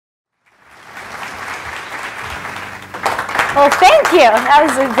Well, thank you. That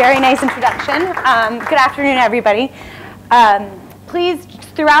was a very nice introduction. Good afternoon, everybody. Please,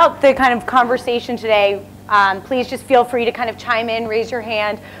 throughout the kind of conversation today, please just feel free to kind of chime in, raise your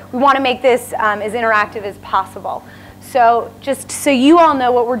hand. We want to make this as interactive as possible. So just so you all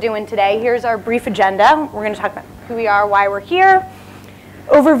know what we're doing today, here's our brief agenda. We're going to talk about who we are, why we're here,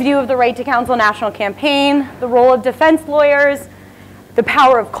 overview of the Right to Counsel National Campaign, the role of defense lawyers, the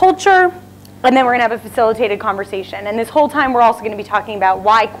power of culture, and then we're going to have a facilitated conversation. And this whole time we're also going to be talking about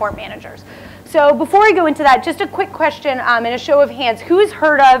why court managers. So before I go into that, just a quick question and a show of hands. Who's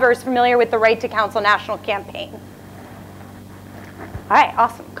heard of or is familiar with the Right to Counsel National Campaign? All right,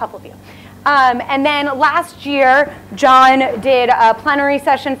 awesome, a couple of you. And then last year, John did a plenary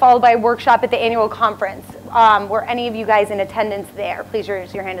session followed by a workshop at the annual conference. Were any of you guys in attendance there? Please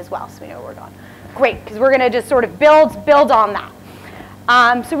raise your hand as well so we know where we're going. Great, because we're going to just sort of build on that.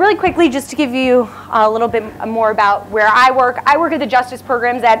 So really quickly, just to give you a little bit more about where I work at the Justice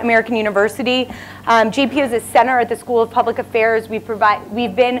Programs at American University. JP is a center at the School of Public Affairs. We've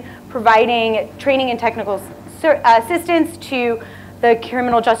been providing training and technical assistance to the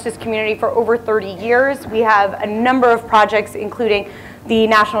criminal justice community for over 30 years. We have a number of projects, including the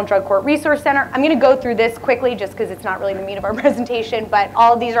National Drug Court Resource Center. I'm going to go through this quickly just because it's not really the meat of our presentation, but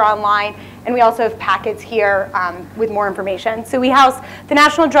all of these are online, and we also have packets here with more information. So we house the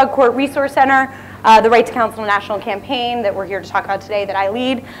National Drug Court Resource Center, the Right to Counsel National Campaign that we're here to talk about today that I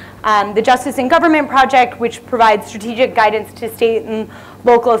lead, the Justice in Government Project, which provides strategic guidance to state and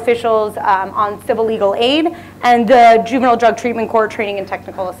local officials on civil legal aid, and the Juvenile Drug Treatment Court Training and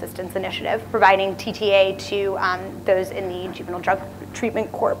Technical Assistance Initiative, providing TTA to those in the juvenile drug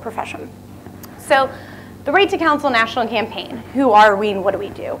treatment court profession. So the Right to Counsel National Campaign, who are we and what do we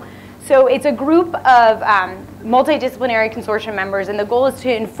do? So it's a group of multidisciplinary consortium members, and the goal is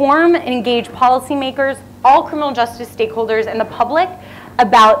to inform and engage policymakers, all criminal justice stakeholders, and the public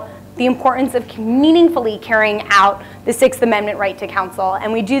about the importance of meaningfully carrying out the Sixth Amendment right to counsel.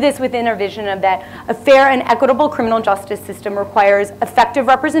 And we do this within our vision of that a fair and equitable criminal justice system requires effective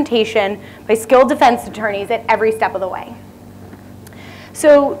representation by skilled defense attorneys at every step of the way.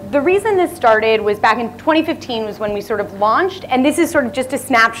 So the reason this started was back in 2015 was when we sort of launched, and this is sort of just a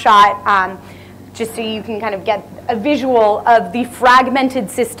snapshot just so you can kind of get a visual of the fragmented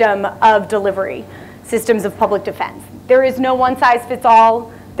system of delivery, systems of public defense. There is no one size fits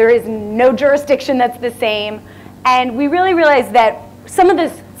all. There is no jurisdiction that's the same. And we really realized that some of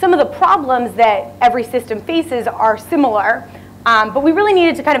the problems that every system faces are similar, but we really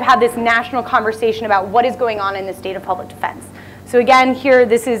needed to kind of have this national conversation about what is going on in the state of public defense. So again, here,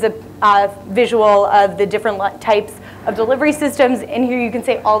 this is a visual of the different types of delivery systems, and here you can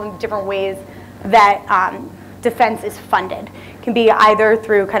see all the different ways that defense is funded. It can be either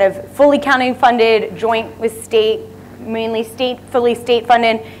through kind of fully county funded, joint with state, mainly fully state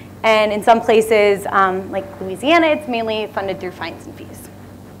funded, and in some places, like Louisiana, it's mainly funded through fines and fees.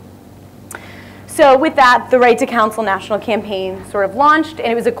 So with that, the Right to Counsel National Campaign sort of launched, and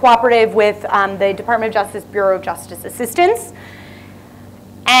it was a cooperative with the Department of Justice Bureau of Justice Assistance.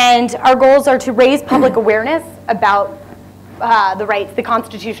 And our goals are to raise public awareness about the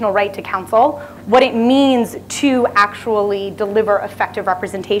constitutional right to counsel, what it means to actually deliver effective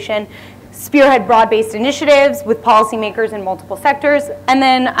representation, spearhead broad-based initiatives with policymakers in multiple sectors, and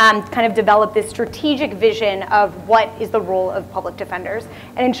then kind of develop this strategic vision of what is the role of public defenders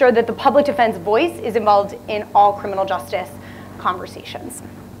and ensure that the public defense voice is involved in all criminal justice conversations.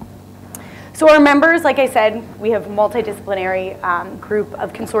 So our members, like I said, we have a multidisciplinary group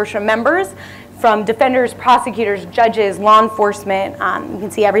of consortium members from defenders, prosecutors, judges, law enforcement. You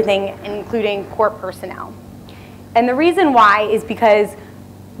can see everything, including court personnel. And the reason why is because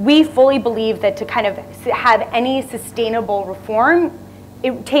we fully believe that to kind of have any sustainable reform,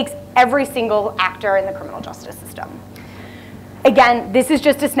 it takes every single actor in the criminal justice system. Again, this is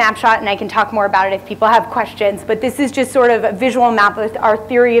just a snapshot, and I can talk more about it if people have questions, but this is just sort of a visual map of our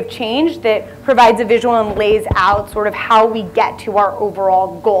theory of change that provides a visual and lays out sort of how we get to our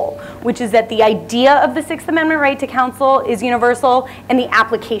overall goal, which is that the idea of the Sixth Amendment right to counsel is universal, and the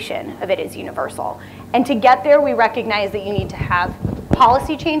application of it is universal. And to get there, we recognize that you need to have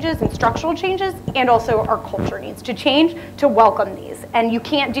policy changes and structural changes, and also our culture needs to change to welcome these. And you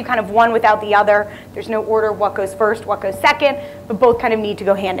can't do kind of one without the other. There's no order, what goes first, what goes second, but both kind of need to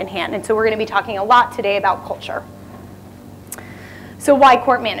go hand in hand. And so we're going to be talking a lot today about culture. So why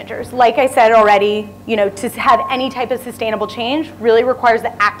court managers? Like I said already, to have any type of sustainable change really requires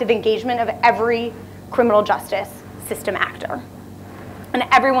the active engagement of every criminal justice system actor. And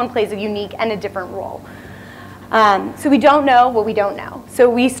everyone plays a unique and a different role. So we don't know what we don't know. So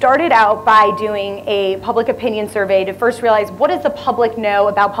we started out by doing a public opinion survey to first realize what does the public know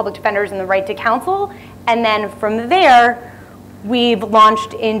about public defenders and the right to counsel, and then from there we've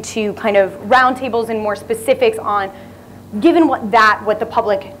launched into kind of roundtables and more specifics on, given what the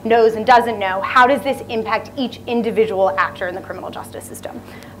public knows and doesn't know, how does this impact each individual actor in the criminal justice system?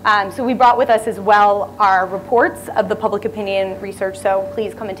 So we brought with us as well our reports of the public opinion research, so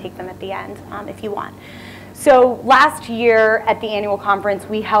please come and take them at the end if you want. So last year at the annual conference,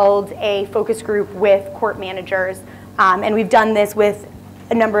 we held a focus group with court managers, and we've done this with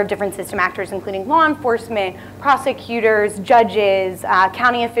a number of different system actors, including law enforcement, prosecutors, judges,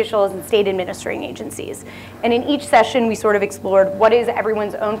 county officials, and state administrating agencies. And in each session, we sort of explored what is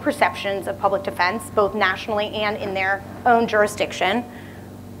everyone's own perceptions of public defense, both nationally and in their own jurisdiction.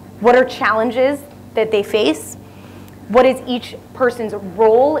 What are challenges that they face? What is each person's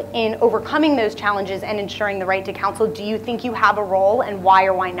role in overcoming those challenges and ensuring the right to counsel? Do you think you have a role, and why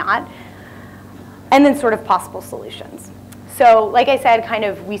or why not? And then sort of possible solutions. So like I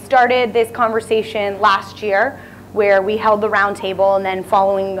said, we started this conversation last year where we held the roundtable, and then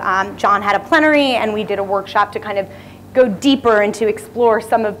following, John had a plenary and we did a workshop to kind of go deeper and to explore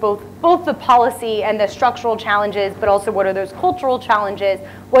some of both the policy and the structural challenges, but also what are those cultural challenges?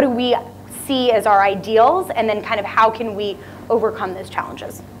 What do we see as our ideals, and then kind of how can we overcome those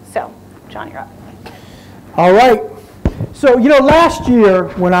challenges? So, John, you're up. All right. So, last year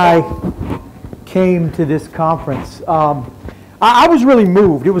when I came to this conference, I was really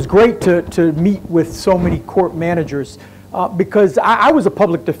moved. It was great to meet with so many court managers because I was a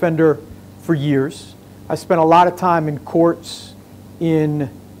public defender for years. I spent a lot of time in courts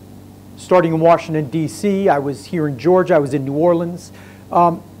starting in Washington, D.C. I was here in Georgia. I was in New Orleans.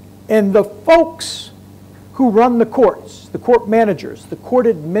 And the folks who run the courts, the court managers, the court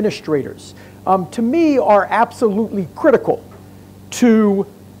administrators, to me are absolutely critical to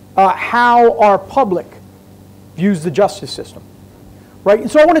how our public views the justice system, right?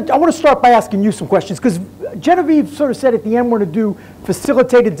 And so I want to start by asking you some questions, because Genevieve sort of said at the end we're going to do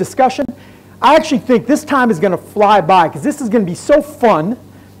facilitated discussion. I actually think this time is going to fly by, because this is going to be so fun,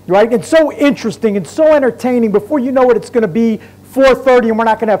 right? And so interesting and so entertaining. Before you know it, it's going to be 4:30 and we're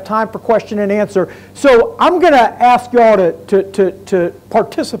not going to have time for question and answer. So I'm going to ask y'all to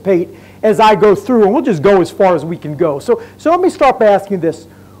participate as I go through, and we'll just go as far as we can go. So let me start by asking this.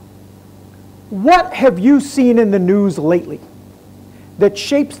 What have you seen in the news lately that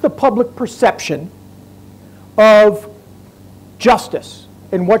shapes the public perception of justice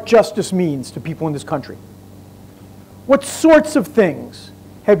and what justice means to people in this country? What sorts of things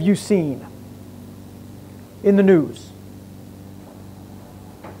have you seen in the news?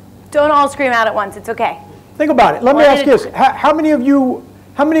 Don't all scream out at once. It's okay. Think about it. Let me ask you this. How many of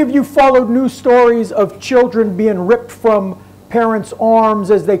you followed news stories of children being ripped from parents'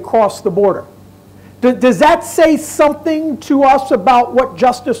 arms as they cross the border? Does that say something to us about what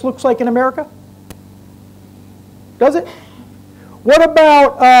justice looks like in America? Does it? What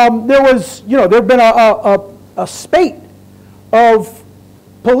about, there have been a spate of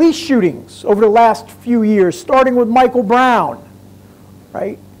police shootings over the last few years, starting with Michael Brown,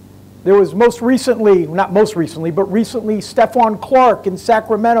 right? There was most recently, not most recently, but recently Stephon Clark in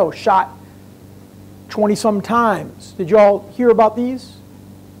Sacramento shot 20-some times. Did you all hear about these?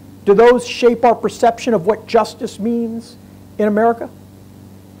 Do those shape our perception of what justice means in America?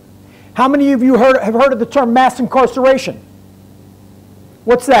 How many of you have heard of the term mass incarceration?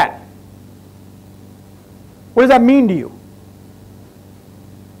 What's that? What does that mean to you?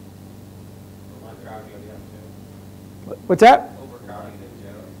 What's that?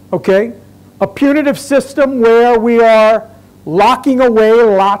 Okay. A punitive system where we are locking away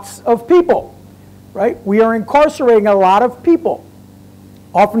lots of people, right? We are incarcerating a lot of people,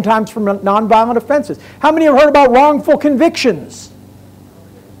 oftentimes from nonviolent offenses. How many have heard about wrongful convictions?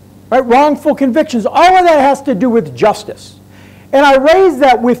 Right? Wrongful convictions. All of that has to do with justice. And I raise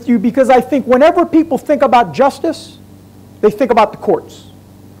that with you because I think whenever people think about justice, they think about the courts.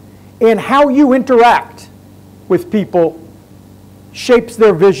 And how you interact with people shapes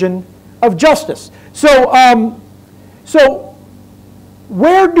their vision of justice. So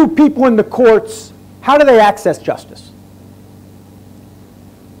where do people in the courts, how do they access justice?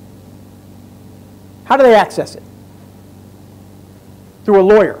 How do they access it? Through a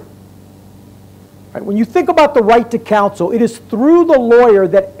lawyer. Right? When you think about the right to counsel, it is through the lawyer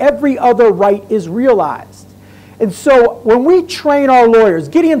that every other right is realized. And so when we train our lawyers,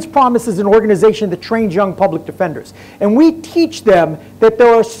 Gideon's Promise is an organization that trains young public defenders. And we teach them that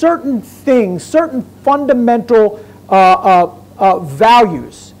there are certain things, certain fundamental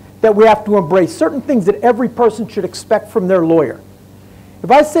values that we have to embrace, certain things that every person should expect from their lawyer. If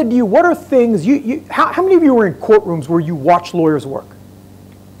I said to you, what are things, how many of you were in courtrooms where you watch lawyers work?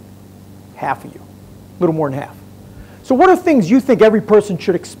 Half of you, a little more than half. So what are things you think every person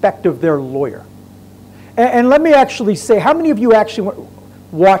should expect of their lawyer? And let me actually say, how many of you actually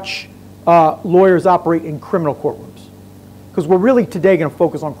watch lawyers operate in criminal courtrooms? Because we're really today going to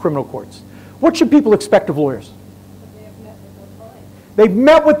focus on criminal courts. What should people expect of lawyers? They've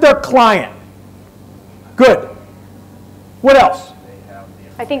met with their client. Good. What else?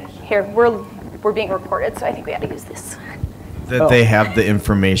 I think here we're being recorded, so I think we had to use this. That they have the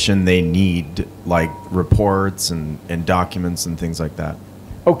information they need, like reports and documents and things like that.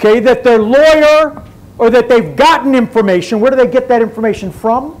 Okay, that their lawyer, or that they've gotten information. Where do they get that information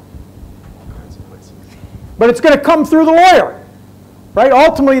from? But it's going to come through the lawyer, right?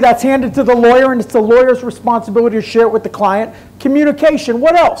 Ultimately, that's handed to the lawyer, and it's the lawyer's responsibility to share it with the client. Communication,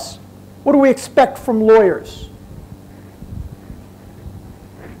 what else? What do we expect from lawyers?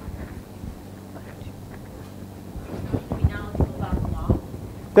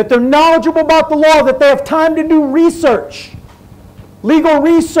 That they're knowledgeable about the law, that they have time to do research, legal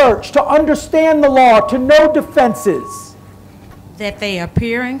research, to understand the law, to know defenses. That they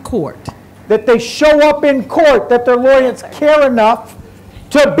appear in court. That they show up in court, that their lawyers care enough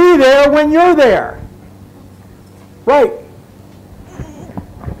to be there when you're there. Right.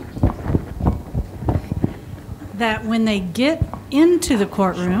 That when they get into the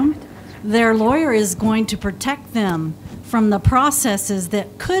courtroom, their lawyer is going to protect them from the processes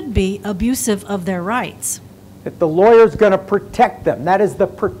that could be abusive of their rights. That the lawyer's going to protect them. That is the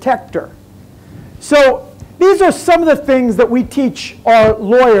protector. So these are some of the things that we teach our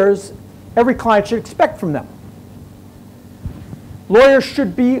lawyers every client should expect from them. Lawyers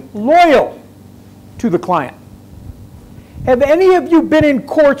should be loyal to the client. Have any of you been in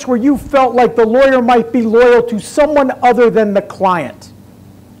courts where you felt like the lawyer might be loyal to someone other than the client?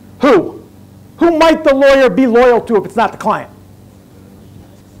 Who? Who might the lawyer be loyal to if it's not the client?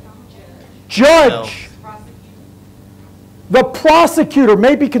 Judge. The prosecutor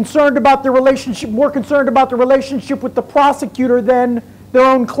may be concerned about the relationship, more concerned about the relationship with the prosecutor than their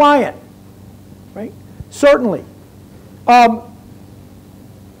own client. Right? Certainly.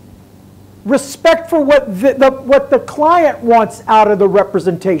 Respect for what the client wants out of the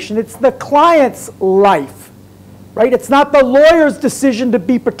representation. It's the client's life, right? It's not the lawyer's decision to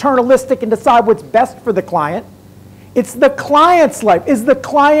be paternalistic and decide what's best for the client. It's the client's life. Is the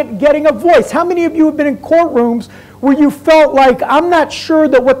client getting a voice? How many of you have been in courtrooms where you felt like, I'm not sure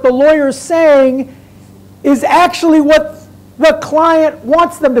that what the lawyer is saying is actually what the client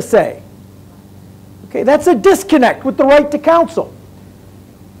wants them to say? Okay, that's a disconnect with the right to counsel.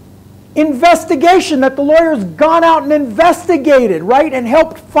 Investigation, that the lawyer's gone out and investigated, right, and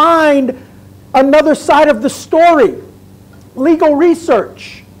helped find another side of the story. Legal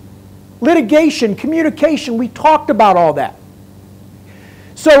research, litigation, communication, we talked about all that.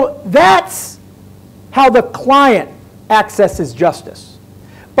 So that's how the client accesses justice.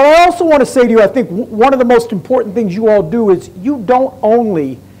 But I also want to say to you, I think one of the most important things you all do is you don't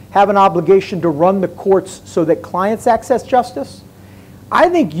only have an obligation to run the courts so that clients access justice. I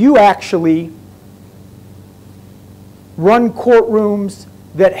think you actually run courtrooms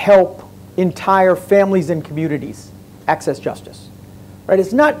that help entire families and communities access justice. Right?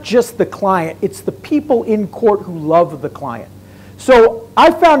 It's not just the client, it's the people in court who love the client. So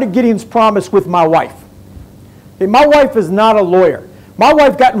I founded Gideon's Promise with my wife. Okay, my wife is not a lawyer. My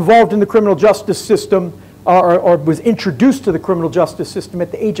wife got involved in the criminal justice system or was introduced to the criminal justice system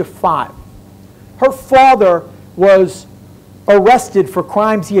at the age of 5. Her father was arrested for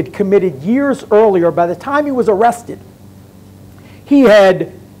crimes he had committed years earlier. By the time he was arrested, he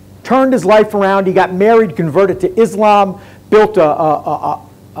had turned his life around. He got married, converted to Islam, built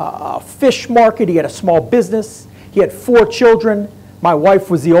a fish market. He had a small business. He had 4 children. My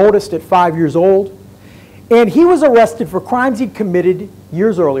wife was the oldest at 5 years old. And he was arrested for crimes he'd committed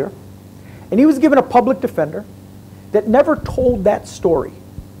years earlier. And he was given a public defender that never told that story,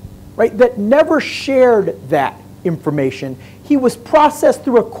 right? That never shared that information. He was processed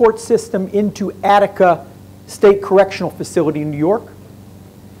through a court system into Attica State Correctional Facility in New York.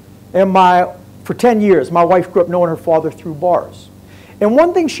 And for 10 years, my wife grew up knowing her father through bars. And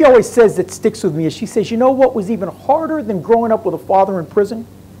one thing she always says that sticks with me is she says, you know what was even harder than growing up with a father in prison?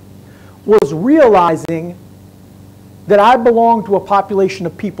 Was realizing that I belong to a population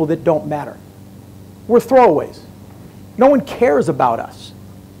of people that don't matter. We're throwaways. No one cares about us.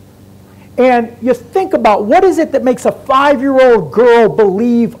 And you think about what is it that makes a 5-year-old girl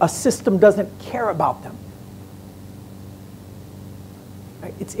believe a system doesn't care about them?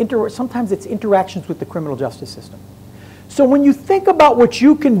 Right? sometimes it's interactions with the criminal justice system. So when you think about what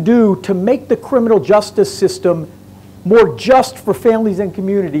you can do to make the criminal justice system more just for families and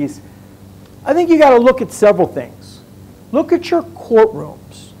communities, I think you got to look at several things. Look at your courtrooms.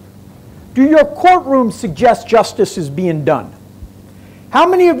 Do your courtrooms suggest justice is being done? How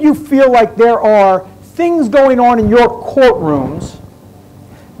many of you feel like there are things going on in your courtrooms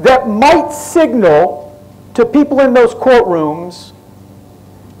that might signal to people in those courtrooms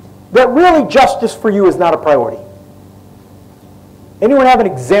that really justice for you is not a priority? Anyone have an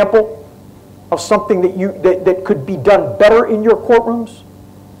example of something that could be done better in your courtrooms?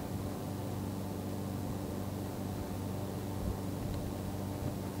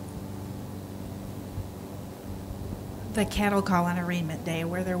 The cattle call on arraignment day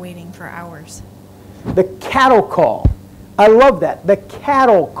where they're waiting for hours. The cattle call. I love that. The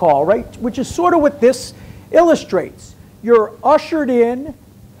cattle call, right? Which is sort of what this illustrates. You're ushered in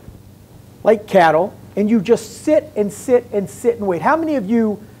like cattle, and you just sit and sit and sit and wait. How many of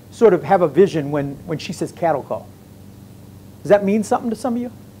you sort of have a vision when she says cattle call? Does that mean something to some of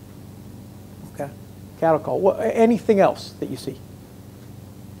you? Okay. Cattle call. What, anything else that you see?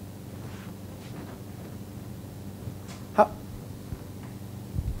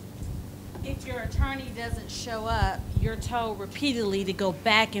 If your attorney doesn't show up, you're told repeatedly to go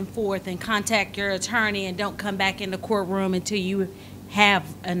back and forth and contact your attorney and don't come back in the courtroom until you have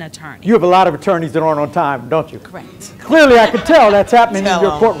an attorney. You have a lot of attorneys that aren't on time, don't you? Correct. Clearly, I can tell that's happening in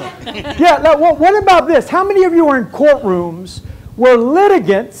your courtroom. Yeah, now, what about this? How many of you are in courtrooms where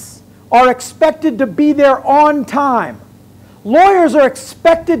litigants are expected to be there on time? Lawyers are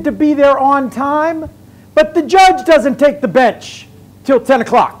expected to be there on time, but the judge doesn't take the bench till 10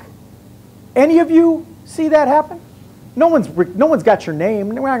 o'clock. Any of you see that happen? No one's got your name.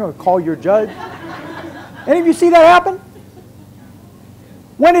 We're not going to call your judge. Any of you see that happen?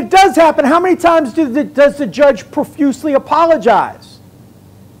 When it does happen, how many times does the judge profusely apologize?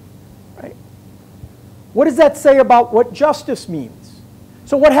 Right? What does that say about what justice means?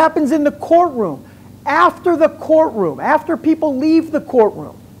 So what happens in the courtroom? After the courtroom, after people leave the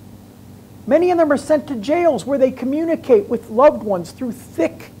courtroom, many of them are sent to jails where they communicate with loved ones through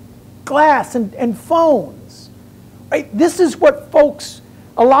thick glass and phones. Right? This is what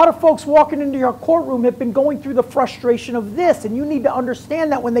a lot of folks walking into your courtroom have been going through the frustration of this, and you need to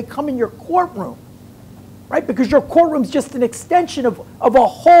understand that when they come in your courtroom, right? Because your courtroom's just an extension of a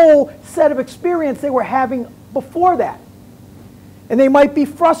whole set of experience they were having before that. And they might be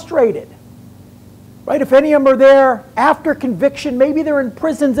frustrated, right? If any of them are there after conviction, maybe they're in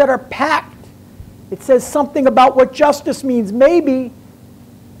prisons that are packed. It says something about what justice means. Maybe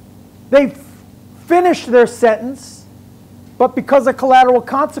they've finished their sentence, but because of collateral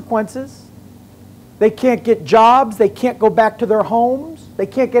consequences, they can't get jobs, they can't go back to their homes, they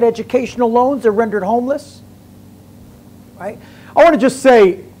can't get educational loans, they're rendered homeless. Right? I want to just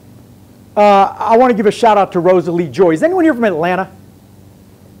say, I want to give a shout out to Rosalie Joy. Is anyone here from Atlanta?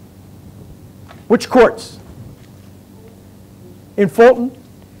 Which courts? In Fulton?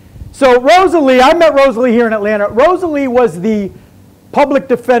 So Rosalie, I met Rosalie here in Atlanta. Rosalie was the public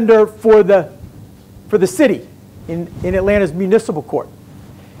defender for the city in Atlanta's municipal court.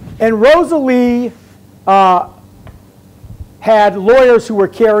 And Rosalie had lawyers who were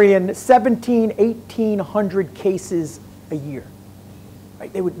carrying 1,800 cases a year.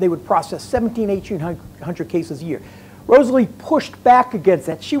 Right? They would process 1,800 cases a year. Rosalie pushed back against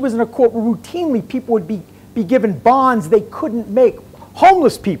that. She was in a court where routinely people would be given bonds they couldn't make.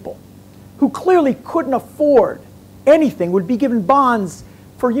 Homeless people who clearly couldn't afford anything would be given bonds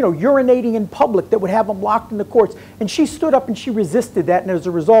for urinating in public that would have them locked in the courts. And she stood up and she resisted that, and as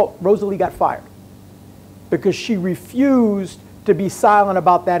a result, Rosalie got fired because she refused to be silent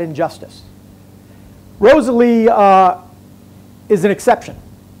about that injustice. Rosalie is an exception,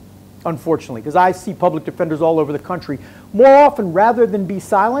 unfortunately, because I see public defenders all over the country. More often, rather than be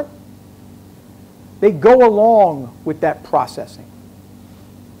silent, they go along with that processing.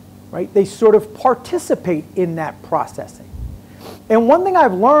 Right? They sort of participate in that processing. And one thing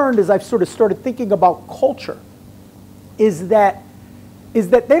I've learned as I've sort of started thinking about culture is that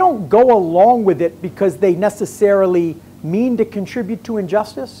they don't go along with it because they necessarily mean to contribute to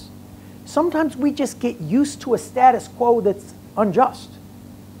injustice. Sometimes we just get used to a status quo that's unjust.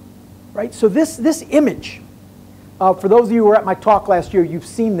 Right? So this image, for those of you who were at my talk last year, you've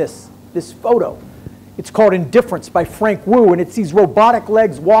seen this photo. It's called Indifference by Frank Wu, and it's these robotic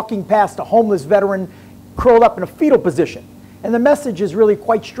legs walking past a homeless veteran curled up in a fetal position. And the message is really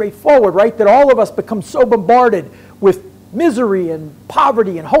quite straightforward, right? That all of us become so bombarded with misery and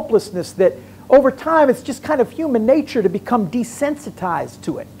poverty and hopelessness that over time, it's just kind of human nature to become desensitized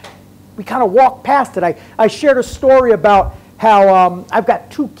to it. We kind of walk past it. I shared a story about how I've got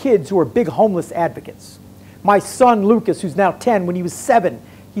 2 kids who are big homeless advocates. My son, Lucas, who's now 10, when he was 7,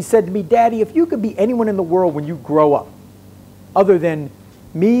 he said to me, "Daddy, if you could be anyone in the world when you grow up, other than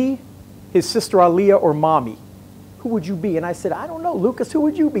me, his sister Aliyah, or Mommy, who would you be?" And I said, "I don't know, Lucas, who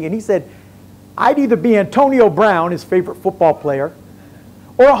would you be?" And he said, "I'd either be Antonio Brown, his favorite football player,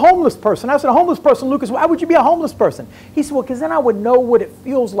 or a homeless person." I said, "A homeless person, Lucas, why would you be a homeless person?" He said, "Well, because then I would know what it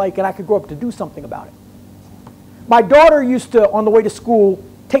feels like and I could grow up to do something about it." My daughter used to, on the way to school,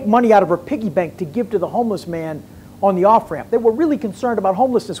 take money out of her piggy bank to give to the homeless man on the off-ramp. They were really concerned about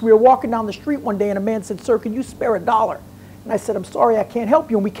homelessness. We were walking down the street one day and a man said, "Sir, can you spare $1?" And I said, "I'm sorry, I can't help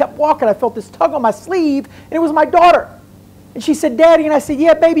you." And we kept walking. I felt this tug on my sleeve, and it was my daughter. And she said, "Daddy," and I said,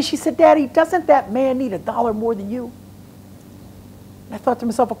 "Yeah, baby." She said, "Daddy, doesn't that man need $1 more than you?" And I thought to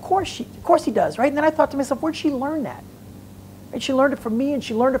myself, of course he does, right? And then I thought to myself, where'd she learn that? And she learned it from me, and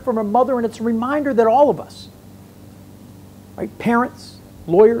she learned it from her mother, and it's a reminder that all of us, right, parents,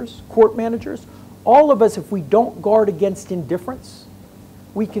 lawyers, court managers, all of us, if we don't guard against indifference,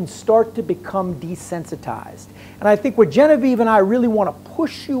 we can start to become desensitized. And I think what Genevieve and I really want to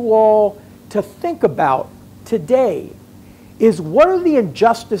push you all to think about today is, what are the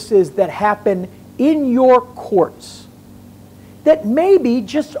injustices that happen in your courts that maybe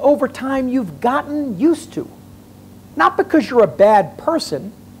just over time you've gotten used to? Not because you're a bad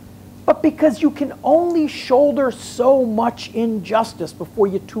person, but because you can only shoulder so much injustice before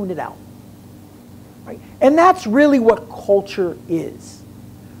you tune it out. Right? And that's really what culture is.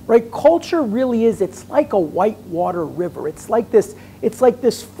 Right? Culture really is, it's like a whitewater river. It's like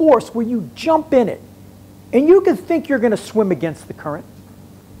this force where you jump in it. And you can think you're going to swim against the current.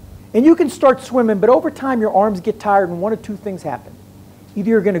 And you can start swimming, but over time your arms get tired and one of 2 things happen. Either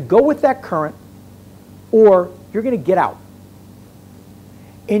you're going to go with that current or you're going to get out.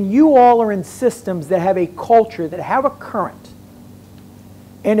 And you all are in systems that have a culture, that have a current.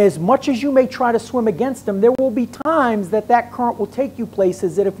 And as much as you may try to swim against them, there will be times that that current will take you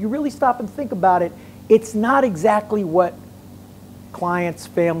places that, if you really stop and think about it, it's not exactly what clients,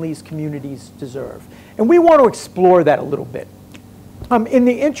 families, communities deserve. And we want to explore that a little bit. In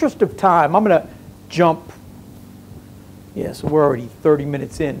the interest of time, I'm going to jump. Yeah, so we're already 30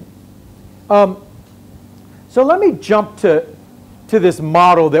 minutes in. So let me jump to this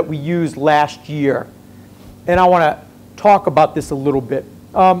model that we used last year. And I want to talk about this a little bit.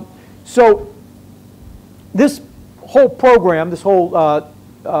 So this whole program, this whole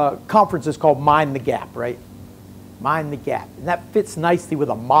conference is called Mind the Gap, right? Mind the Gap. And that fits nicely with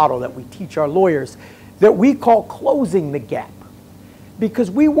a model that we teach our lawyers that we call closing the gap.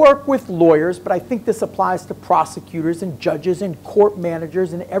 Because we work with lawyers, but I think this applies to prosecutors and judges and court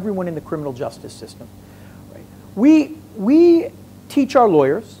managers and everyone in the criminal justice system. Right? We teach our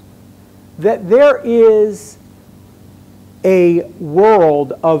lawyers that there is a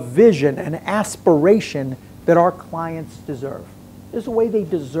world of vision and aspiration that our clients deserve. There's a way they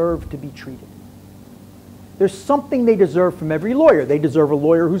deserve to be treated. There's something they deserve from every lawyer. They deserve a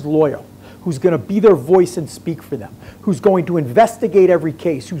lawyer who's loyal, who's going to be their voice and speak for them, who's going to investigate every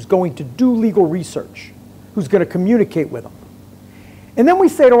case, who's going to do legal research, who's going to communicate with them. And then we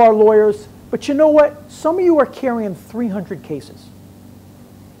say to our lawyers, but you know what? Some of you are carrying 300 cases.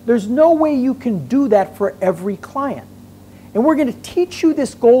 There's no way you can do that for every client. And we're going to teach you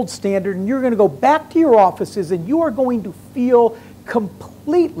this gold standard, and you're going to go back to your offices and you are going to feel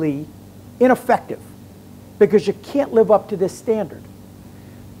completely ineffective because you can't live up to this standard.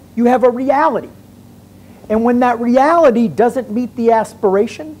 You have a reality. And when that reality doesn't meet the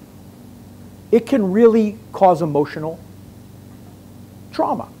aspiration, it can really cause emotional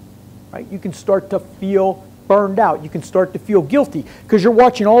trauma. Right? You can start to feel burned out. You can start to feel guilty because you're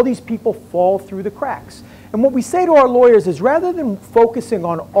watching all these people fall through the cracks. And what we say to our lawyers is, rather than focusing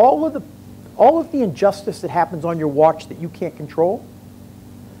on all of the injustice that happens on your watch that you can't control,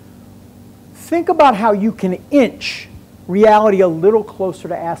 think about how you can inch reality a little closer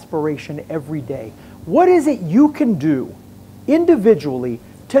to aspiration every day. What is it you can do individually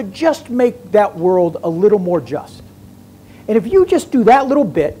to just make that world a little more just? And if you just do that little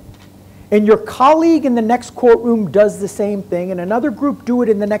bit, and your colleague in the next courtroom does the same thing, and another group do it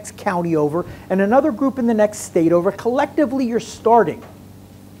in the next county over, and another group in the next state over, collectively you're starting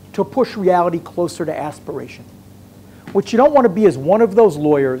to push reality closer to aspiration. What you don't want to be is one of those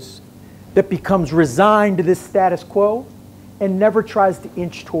lawyers that becomes resigned to this status quo and never tries to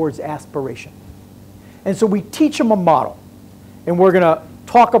inch towards aspiration. And so we teach them a model, and we're going to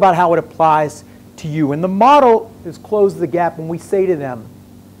talk about how it applies to you. And the model is close the gap, and we say to them,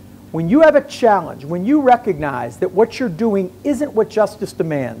 when you have a challenge, when you recognize that what you're doing isn't what justice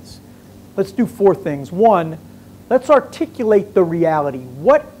demands, let's do 4 things. 1, let's articulate the reality.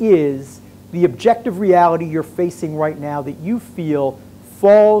 What is the objective reality you're facing right now that you feel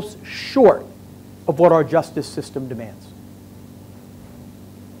falls short of what our justice system demands?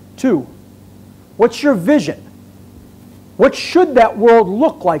 2, what's your vision? What should that world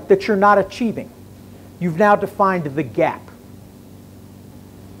look like that you're not achieving? You've now defined the gap.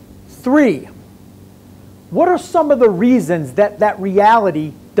 3, what are some of the reasons that that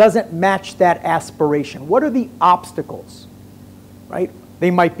reality doesn't match that aspiration? What are the obstacles, right? They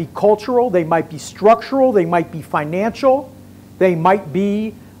might be cultural, they might be structural, they might be financial, they might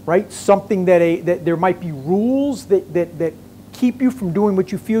be, right, something that there might be rules that keep you from doing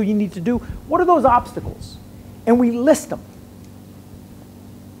what you feel you need to do. What are those obstacles? And we list them.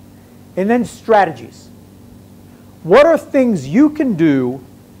 And then strategies. What are things you can do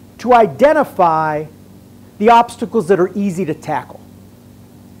to identify the obstacles that are easy to tackle?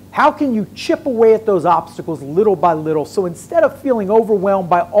 How can you chip away at those obstacles little by little, so instead of feeling overwhelmed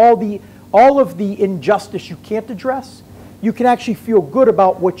by all of the injustice you can't address, you can actually feel good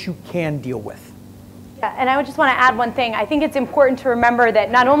about what you can deal with? Yeah, and I would just want to add one thing. I think it's important to remember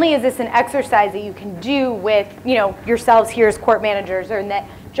that not only is this an exercise that you can do with, yourselves here as court managers, or that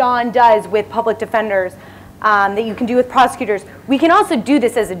John does with public defenders, that you can do with prosecutors, we can also do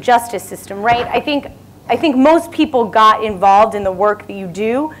this as a justice system, right? I think most people got involved in the work that you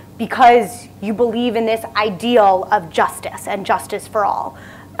do because you believe in this ideal of justice and justice for all.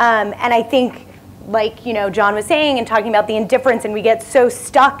 And I think, like John was saying and talking about the indifference, and we get so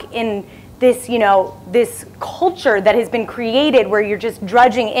stuck in this this culture that has been created where you're just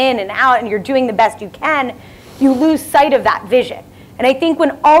drudging in and out and you're doing the best you can, you lose sight of that vision. And I think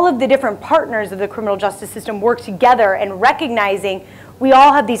when all of the different partners of the criminal justice system work together and recognizing we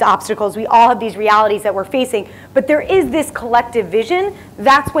all have these obstacles, we all have these realities that we're facing, but there is this collective vision,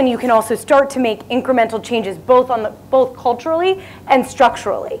 that's when you can also start to make incremental changes both culturally and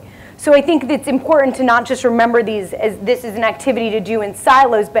structurally. So I think it's important to not just remember these as this is an activity to do in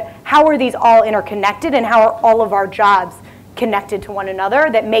silos, but how are these all interconnected and how are all of our jobs connected to one another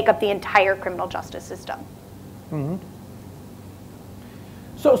that make up the entire criminal justice system? Mm-hmm.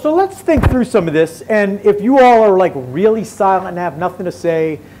 So let's think through some of this, and if you all are like really silent and have nothing to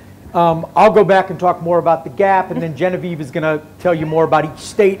say, I'll go back and talk more about the gap, and then Genevieve is going to tell you more about each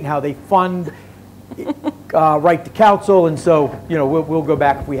state and how they fund right to counsel, and so we'll go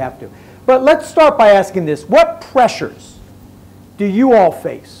back if we have to. But let's start by asking this: what pressures do you all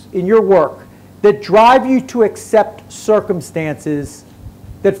face in your work that drive you to accept circumstances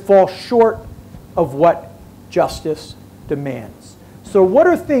that fall short of what justice demands? So what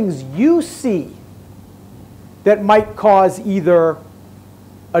are things you see that might cause either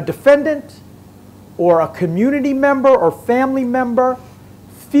a defendant or a community member or family member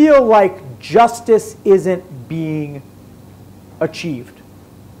feel like justice isn't being achieved?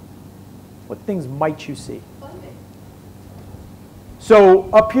 What things might you see? Funding. So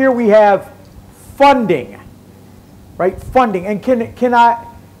up here we have funding, right? Funding. And can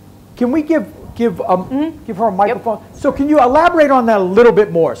we give her a microphone? Yep. So can you elaborate on that a little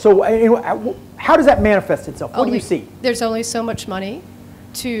bit more? So how does that manifest itself? What do you see? There's only so much money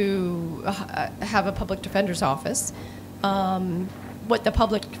to have a public defender's office. What the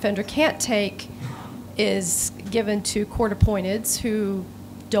public defender can't take is given to court appointeds who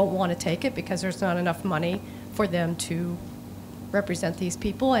don't want to take it because there's not enough money for them to represent these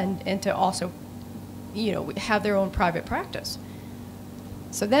people and to also have their own private practice.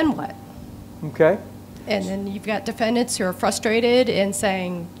 So then what? Okay. And then you've got defendants who are frustrated and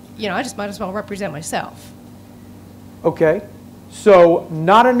saying, I just might as well represent myself. Okay. So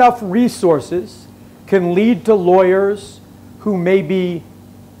not enough resources can lead to lawyers who maybe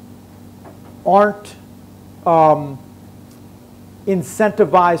aren't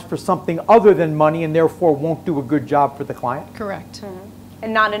incentivized for something other than money and therefore won't do a good job for the client? Correct. Mm-hmm.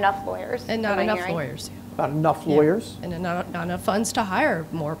 And not enough lawyers. And not enough lawyers. Not enough lawyers. And not enough funds to hire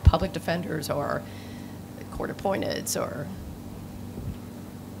more public defenders or court appointeds or...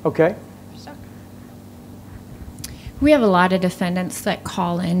 Okay. We have a lot of defendants that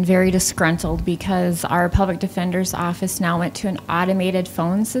call in very disgruntled because our public defender's office now went to an automated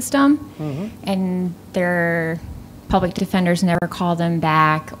phone system, and their public defenders never call them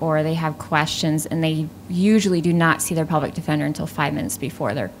back, or they have questions, and they usually do not see their public defender until 5 minutes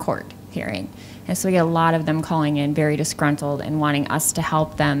before their court hearing. And so we get a lot of them calling in very disgruntled and wanting us to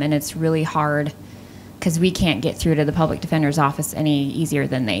help them, and it's really hard because we can't get through to the public defender's office any easier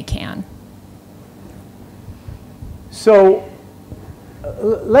than they can. So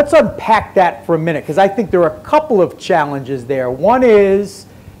let's unpack that for a minute, because I think there are a couple of challenges there. One is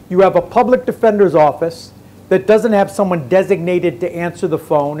you have a public defender's office that doesn't have someone designated to answer the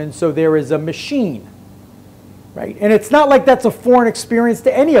phone, and so there is a machine, right? And it's not like that's a foreign experience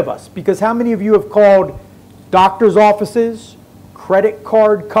to any of us, because how many of you have called doctor's offices, credit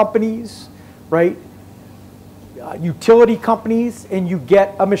card companies, right? Utility companies, and you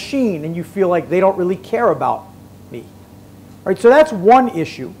get a machine and you feel like they don't really care about me. Right, so that's one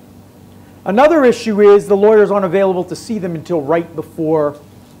issue. Another issue is the lawyers aren't available to see them until right before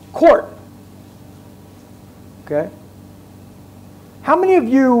court. Okay? How many of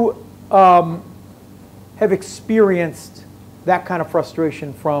you have experienced that kind of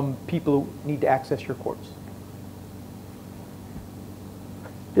frustration from people who need to access your courts?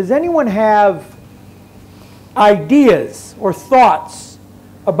 Does anyone have ideas or thoughts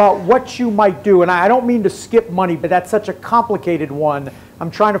about what you might do? And I don't mean to skip money, but that's such a complicated one. I'm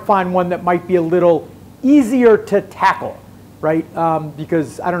trying to find one that might be a little easier to tackle, right?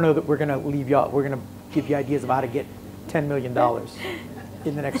 Because I don't know that we're going to leave you out. We're going to give you ideas of how to get $10 million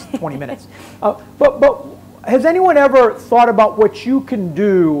in the next 20 minutes. But has anyone ever thought about what you can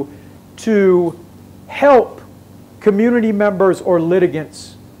do to help community members or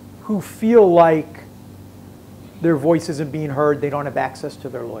litigants who feel like their voice isn't being heard, they don't have access to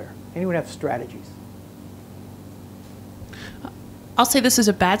their lawyer? Anyone have strategies? I'll say this is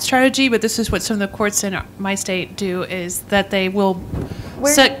a bad strategy, but this is what some of the courts in my state do, is that they will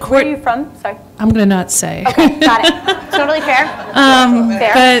set court... Where are you from? Sorry. I'm going to not say. Okay, got it. Totally fair.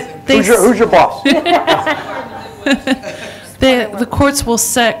 Fair. But Who's your boss? The courts will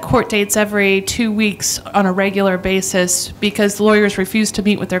set court dates every 2 weeks on a regular basis because lawyers refuse to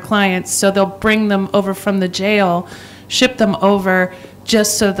meet with their clients. So they'll bring them over from the jail, ship them over,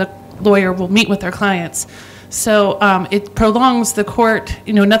 just so the lawyer will meet with their clients. So it prolongs the court.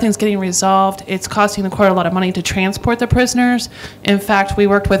 You know, nothing's getting resolved. It's costing the court a lot of money to transport the prisoners. In fact, we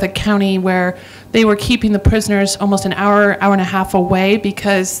worked with a county where they were keeping the prisoners almost an hour, hour and a half away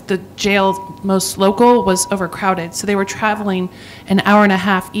because the jail most local was overcrowded. So they were traveling an hour and a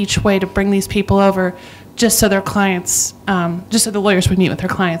half each way to bring these people over just so their clients, just so the lawyers would meet with their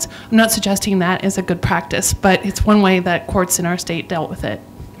clients. I'm not suggesting that is a good practice, but it's one way that courts in our state dealt with it.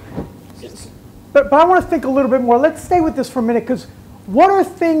 But I want to think a little bit more. Let's stay with this for a minute, because what are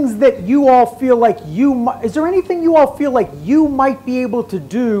things that you all feel like is there anything you all feel like you might be able to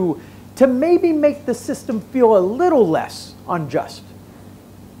do to maybe make the system feel a little less unjust?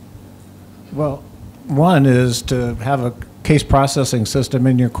 Well, one is to have a case processing system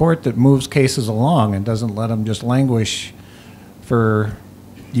in your court that moves cases along and doesn't let them just languish for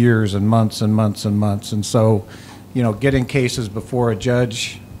years and months and months and months. And so, you know, getting cases before a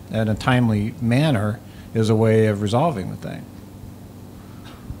judge in a timely manner is a way of resolving the thing.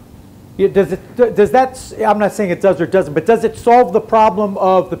 Yeah, does that, I'm not saying it does or doesn't, but does it solve the problem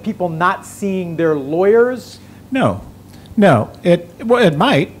of the people not seeing their lawyers? No, it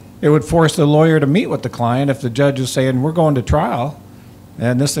might. It would force the lawyer to meet with the client if the judge is saying, we're going to trial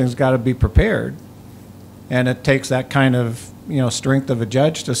and this thing's got to be prepared. And it takes that kind of, you know, strength of a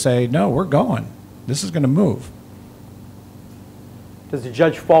judge to say, no, we're going. This is going to move. Does the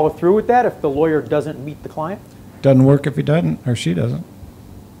judge follow through with that if the lawyer doesn't meet the client? Doesn't work if he doesn't, or she doesn't.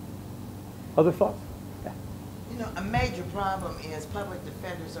 Other thoughts? Yeah. You know, a major problem is public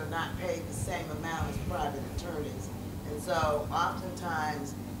defenders are not paid the same amount as private attorneys. And so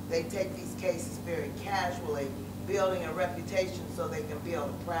oftentimes they take these cases very casually, building a reputation so they can build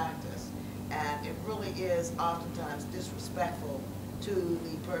a practice. And it really is oftentimes disrespectful to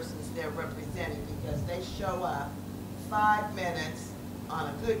the persons they're representing, because they show up 5 minutes on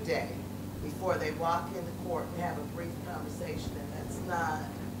a good day before they walk into court and have a brief conversation, and that's not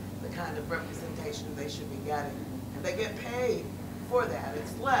the kind of representation they should be getting. And they get paid for that.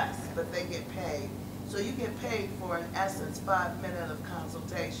 It's less, but they get paid. So you get paid for, in essence, 5 minutes of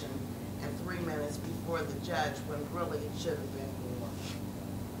consultation and 3 minutes before the judge, when really it should have been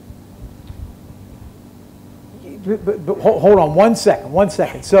more. But hold on one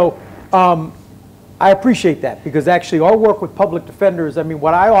second. So I appreciate that, because actually our work with public defenders, I mean,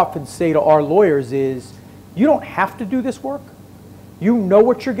 what I often say to our lawyers is, you don't have to do this work. You know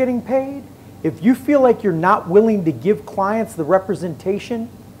what you're getting paid. If you feel like you're not willing to give clients the representation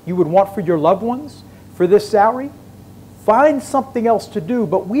you would want for your loved ones for this salary, find something else to do.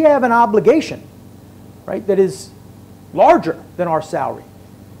 But we have an obligation, right, that is larger than our salary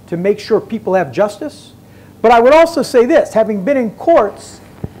to make sure people have justice. But I would also say this, having been in courts,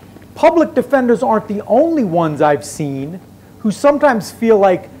 public defenders aren't the only ones I've seen who sometimes feel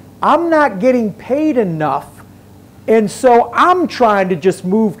like, I'm not getting paid enough And so I'm trying to just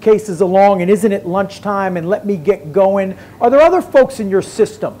move cases along, and isn't it lunchtime, and let me get going. Are there other folks in your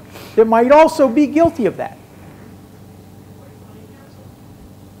system that might also be guilty of that?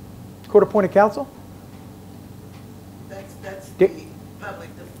 Court-appointed counsel? That's the public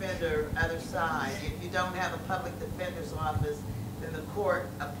defender other side. If you don't have a public defender's office, then the court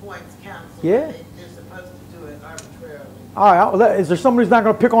appoints counsel. Yeah. They're supposed to do it arbitrarily. All right, is there someone who's not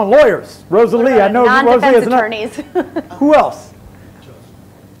going to pick on lawyers? Rosalie, I know Rosalie is not. attorneys. Who else?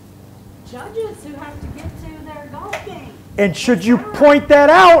 Judges who have to get to their golf game. And should you point that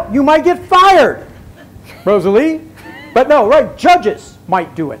out, you might get fired, Rosalie. But no, right, judges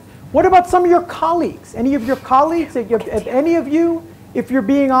might do it. What about some of your colleagues? Any of your colleagues, have any of you, if you're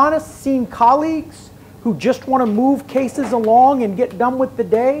being honest, seen colleagues who just want to move cases along and get done with the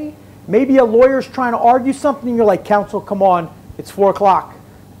day? Maybe a lawyer's trying to argue something, and you're like, counsel, come on, it's 4 o'clock.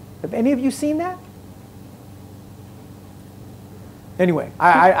 Have any of you seen that? Anyway,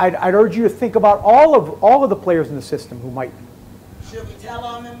 I'd urge you to think about all of the players in the system who might. Should we tell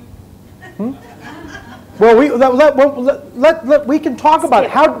on them? Well, we can talk about it.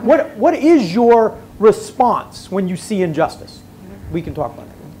 What is your response when you see injustice? We can talk about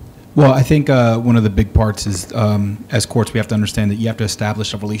that. Well, I think one of the big parts is, as courts, we have to understand that you have to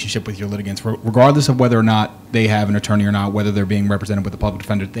establish a relationship with your litigants, regardless of whether or not they have an attorney or not, whether they're being represented with a public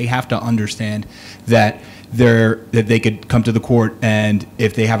defender. They have to understand that they could come to the court, and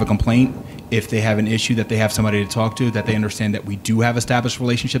if they have a complaint, if they have an issue, that they have somebody to talk to, that they understand that we do have established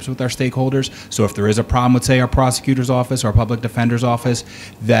relationships with our stakeholders. So if there is a problem with, say, our prosecutor's office, our public defender's office,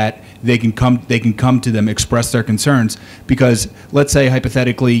 that they can come to them, express their concerns. Because let's say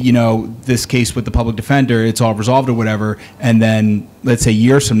hypothetically, this case with the public defender, it's all resolved or whatever, and then let's say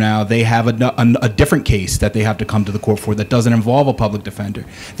years from now, they have a different case that they have to come to the court for that doesn't involve a public defender.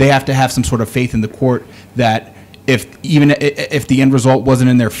 They have to have some sort of faith in the court that if the end result wasn't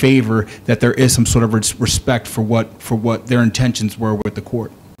in their favor, that there is some sort of respect for what their intentions were with the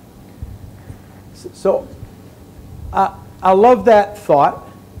court. So I love that thought.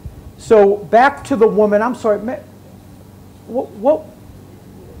 So back to the woman. I'm sorry.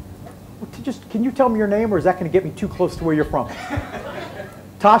 Can you tell me your name, or is that going to get me too close to where you're from?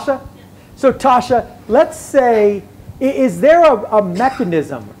 Tasha? So Tasha, let's say, is there a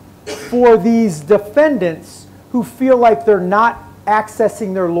mechanism for these defendants who feel like they're not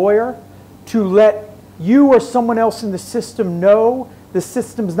accessing their lawyer to let you or someone else in the system know the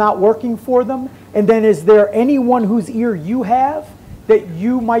system's not working for them? And then is there anyone whose ear you have that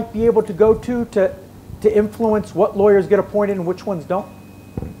you might be able to go to influence what lawyers get appointed and which ones don't?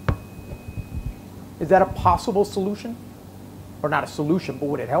 Is that a possible solution? Or not a solution, but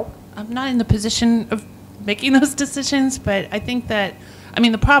would it help? I'm not in the position of making those decisions, but I think that,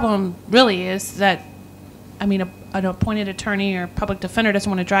 the problem really is that, an appointed attorney or public defender doesn't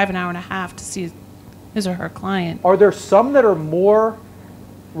want to drive an hour and a half to see his or her client. Are there some that are more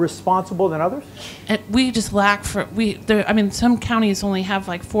responsible than others? And we just lack some counties only have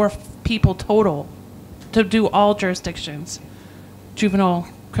like 4 people total to do all jurisdictions, juvenile,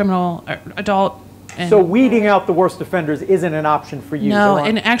 criminal, adult. And so weeding out the worst offenders isn't an option for you? No,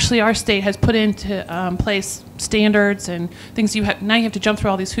 and actually our state has put into place standards and things now you have to jump through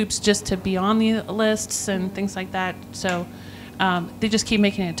all these hoops just to be on the lists and things like that. So they just keep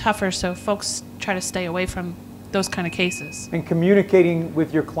making it tougher, so folks try to stay away from those kind of cases. And communicating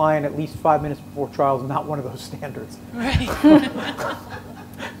with your client at least 5 minutes before trial is not one of those standards. Right.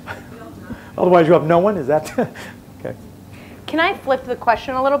 Otherwise you have no one, is that? Okay. Can I flip the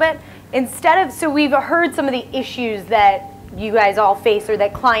question a little bit? So we've heard some of the issues that you guys all face or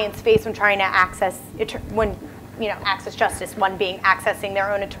that clients face when trying to access justice, one being accessing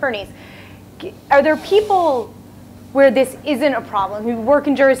their own attorneys. Are there people where this isn't a problem, who work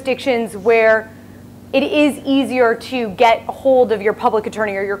in jurisdictions where it is easier to get a hold of your public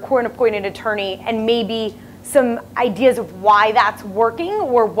attorney or your court-appointed attorney and maybe some ideas of why that's working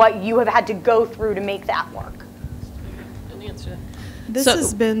or what you have had to go through to make that work? This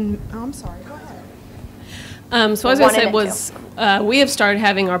has been, I'm sorry, go ahead. So what I was going to say was we have started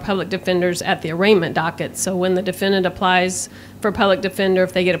having our public defenders at the arraignment docket. So when the defendant applies for a public defender,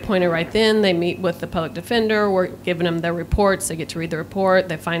 if they get appointed right then, they meet with the public defender. We're giving them their reports. They get to read the report.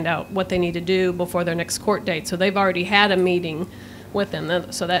 They find out what they need to do before their next court date. So they've already had a meeting with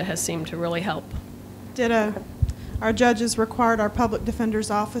them. So that has seemed to really help. Our judges required our public defender's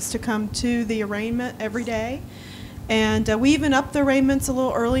office to come to the arraignment every day. And we even upped the arraignments a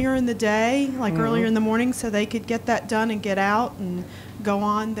little earlier in the day, like earlier in the morning, so they could get that done and get out and go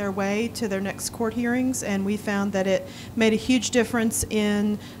on their way to their next court hearings, and we found that it made a huge difference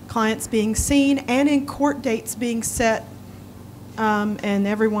in clients being seen and in court dates being set and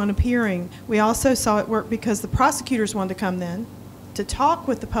everyone appearing. We also saw it work because the prosecutors wanted to come then to talk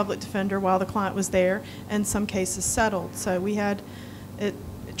with the public defender while the client was there, and some cases settled. So we had it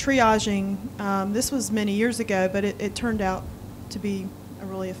triaging. This was many years ago, but it turned out to be a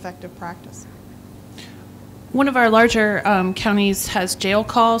really effective practice. One of our larger counties has jail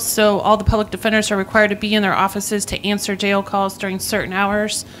calls, so all the public defenders are required to be in their offices to answer jail calls during certain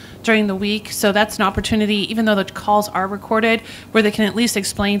hours during the week. So that's an opportunity, even though the calls are recorded, where they can at least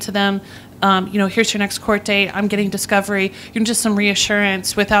explain to them, here's your next court date, I'm getting discovery, just some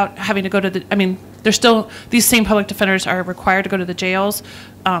reassurance without having to go to there's still, these same public defenders are required to go to the jails.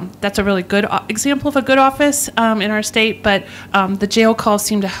 That's a really good example of a good office in our state, but the jail calls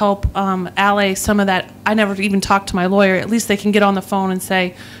seem to help allay some of that. I never even talked to my lawyer. At least they can get on the phone and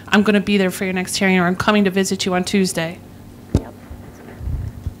say, I'm going to be there for your next hearing, or I'm coming to visit you on Tuesday. Yep.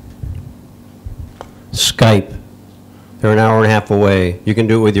 Skype. They're an hour and a half away. You can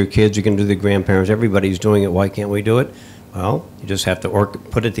do it with your kids. You can do the grandparents. Everybody's doing it. Why can't we do it? Well, you just have to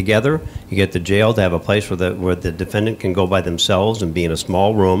put it together. You get the jail to have a place where the defendant can go by themselves and be in a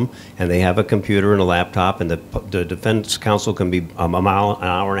small room, and they have a computer and a laptop, and the defense counsel can be an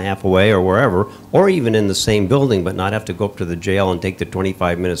hour and a half away or wherever, or even in the same building, but not have to go up to the jail and take the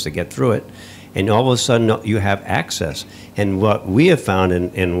 25 minutes to get through it. And all of a sudden, you have access. And what we have found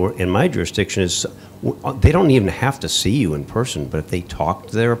in my jurisdiction is they don't even have to see you in person, but if they talk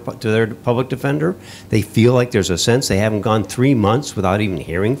to their public defender, they feel like there's a sense. They haven't gone 3 months without even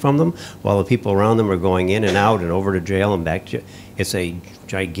hearing from them, while the people around them are going in and out and over to jail and back to jail. It's a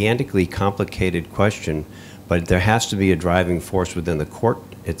gigantically complicated question, but there has to be a driving force within the court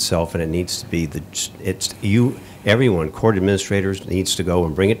itself, and it needs to be everyone, court administrators needs to go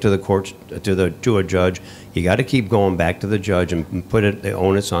and bring it to the courts, to a judge. You got to keep going back to the judge and put the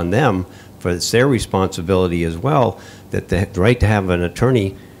onus on them, for it's their responsibility as well, that the right to have an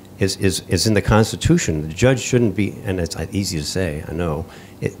attorney is in the Constitution. The judge shouldn't be, and it's easy to say, I know,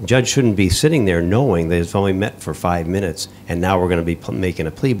 judge shouldn't be sitting there knowing that it's only met for 5 minutes and now we're going to be making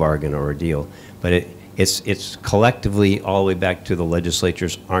a plea bargain or a deal. But it's collectively all the way back to the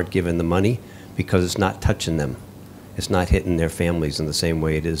legislatures aren't giving the money because it's not touching them. It's not hitting their families in the same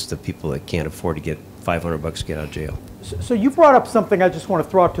way it is the people that can't afford to get $500 to get out of jail. So you brought up something I just want to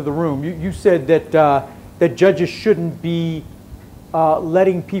throw out to the room. You said that that judges shouldn't be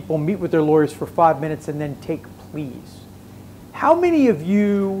letting people meet with their lawyers for 5 minutes and then take pleas. How many of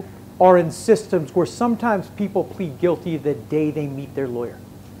you are in systems where sometimes people plead guilty the day they meet their lawyer?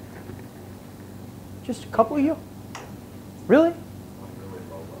 Just a couple of you? Really?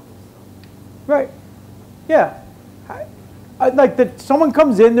 Right. Yeah. Like that someone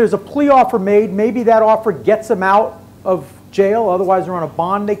comes in, there's a plea offer made, maybe that offer gets them out of jail, otherwise they're on a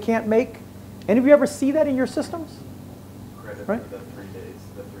bond they can't make. Any of you ever see that in your systems? Credit right? for the 3 days,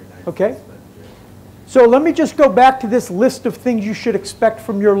 the 3 nights. Okay. So let me just go back to this list of things you should expect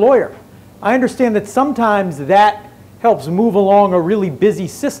from your lawyer. I understand that sometimes that helps move along a really busy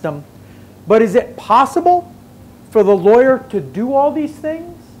system, but is it possible for the lawyer to do all these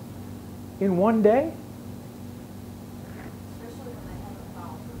things in one day?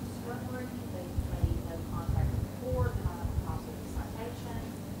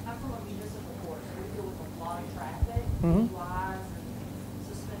 DUIs and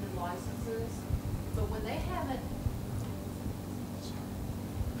suspended licenses, but when they haven't,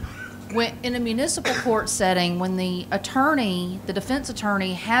 in a municipal court setting, when the attorney, the defense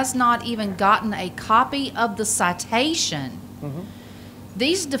attorney, has not even gotten a copy of the citation,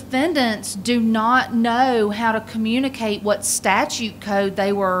 these defendants do not know how to communicate what statute code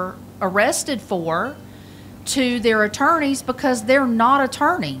they were arrested for to their attorneys because they're not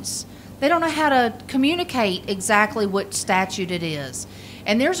attorneys. They don't know how to communicate exactly what statute it is.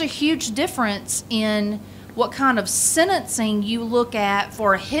 And there's a huge difference in what kind of sentencing you look at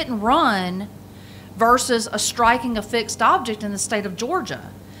for a hit and run versus a striking a fixed object in the state of Georgia.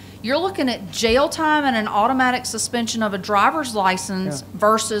 You're looking at jail time and an automatic suspension of a driver's license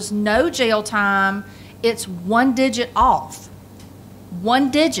versus no jail time. It's 1 digit off. 1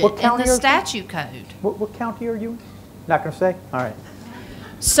 digit in the statute code. What county are you in? Not going to say? All right.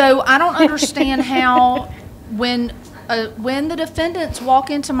 So I don't understand how when the defendants walk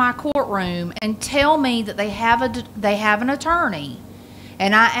into my courtroom and tell me that they have an attorney,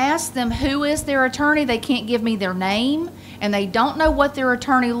 and I ask them who is their attorney, they can't give me their name, and they don't know what their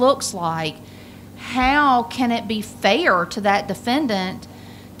attorney looks like. How can it be fair to that defendant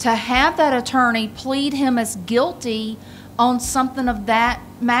to have that attorney plead him as guilty on something of that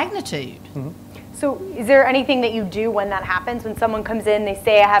magnitude. So is there anything that you do when that happens? When someone comes in, they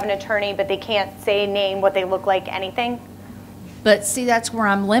say I have an attorney, but they can't say, name, what they look like, anything? But see, that's where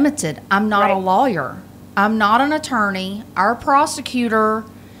I'm limited. I'm not a lawyer. I'm not an attorney. Our prosecutor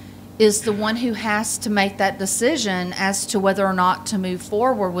is the one who has to make that decision as to whether or not to move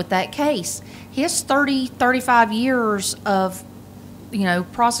forward with that case. He has 30, 35 years of,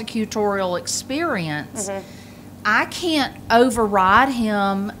 prosecutorial experience. I can't override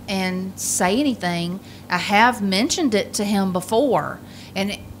him and say anything. I have mentioned it to him before.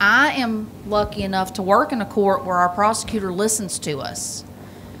 And I am lucky enough to work in a court where our prosecutor listens to us.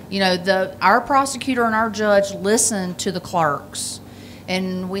 Our prosecutor and our judge listen to the clerks.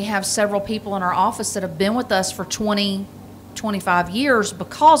 And we have several people in our office that have been with us for 20, 25 years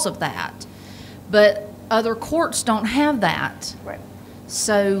because of that. But other courts don't have that. Right.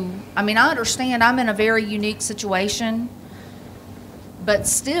 So, I understand I'm in a very unique situation, but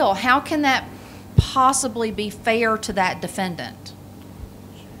still, how can that possibly be fair to that defendant?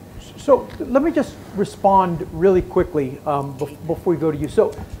 So let me just respond really quickly before we go to you.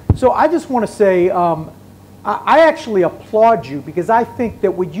 So I just want to say I actually applaud you because I think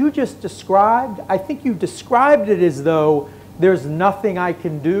that what you just described, I think you described it as though there's nothing I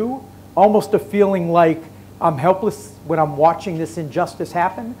can do, almost a feeling like I'm helpless when I'm watching this injustice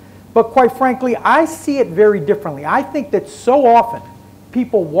happen. But quite frankly, I see it very differently. I think that so often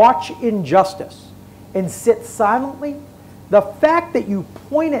people watch injustice and sit silently. The fact that you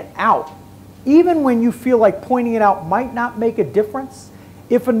point it out, even when you feel like pointing it out might not make a difference,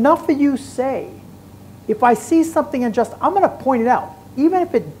 if enough of you say, if I see something unjust, I'm going to point it out. Even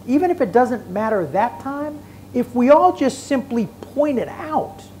if it doesn't matter that time, if we all just simply point it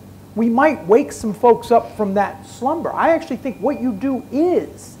out, we might wake some folks up from that slumber. I actually think what you do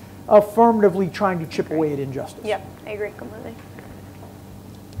is affirmatively trying to chip away at injustice. Yep, I agree completely.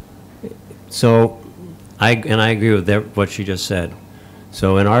 So, I agree with what she just said.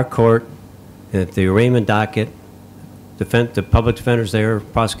 So in our court, at the arraignment docket, the public defender's there,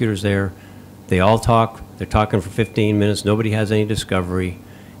 prosecutor's there, they all talk, they're talking for 15 minutes, nobody has any discovery,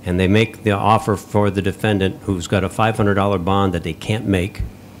 and they make the offer for the defendant who's got a $500 bond that they can't make,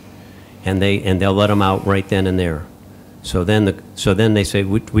 and they'll let them out right then and there. So then they say,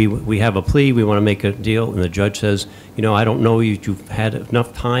 we have a plea, we want to make a deal, and the judge says, I don't know you've had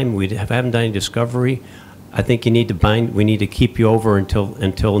enough time, we haven't done any discovery, I think we need to keep you over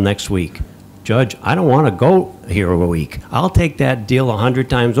until next week. Judge, I don't want to go here a week. I'll take that deal 100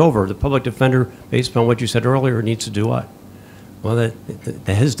 times over. The public defender, based on what you said earlier, needs to do what? Well,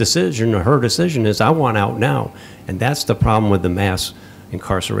 his decision or her decision is, I want out now. And that's the problem with the mass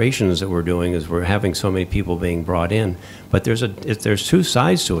incarcerations that we're doing, is we're having so many people being brought in. But there's two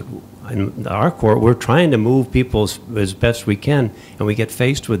sides to it. In our court, we're trying to move people as best we can, and we get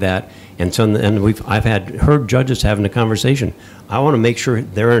faced with that. And so, I've heard judges having a conversation. I want to make sure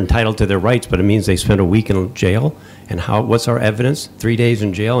they're entitled to their rights, but it means they spend a week in jail. And what's our evidence? 3 days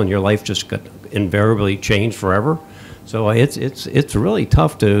in jail, and your life just got invariably changed forever. So it's really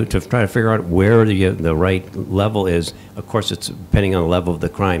tough to try to figure out where the right level is. Of course, it's depending on the level of the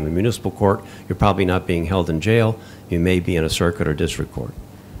crime. In municipal court, you're probably not being held in jail. You may be in a circuit or district court.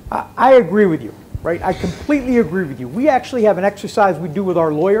 I agree with you, right? I completely agree with you. We actually have an exercise we do with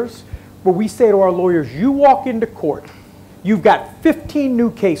our lawyers where we say to our lawyers, you walk into court, you've got 15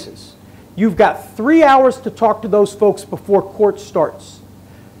 new cases. You've got 3 hours to talk to those folks before court starts.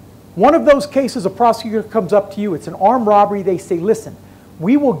 One of those cases, a prosecutor comes up to you, it's an armed robbery, they say, listen,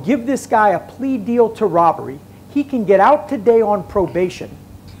 we will give this guy a plea deal to robbery. He can get out today on probation,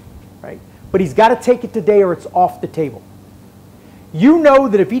 right? But he's got to take it today or it's off the table. You know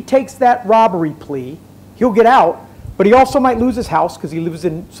that if he takes that robbery plea, he'll get out, but he also might lose his house because he lives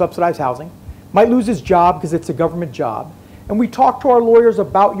in subsidized housing, might lose his job because it's a government job. And we talk to our lawyers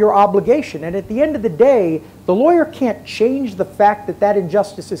about your obligation. And at the end of the day, the lawyer can't change the fact that that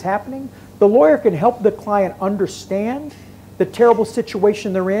injustice is happening. The lawyer can help the client understand the terrible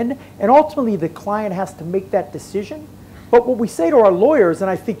situation they're in, and ultimately the client has to make that decision. But what we say to our lawyers,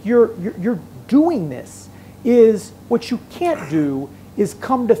 and I think you're doing this, is what you can't do is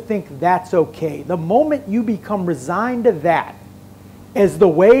come to think that's okay. The moment you become resigned to that as the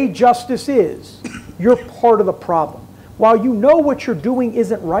way justice is, you're part of the problem. While you know what you're doing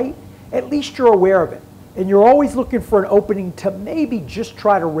isn't right, at least you're aware of it. And you're always looking for an opening to maybe just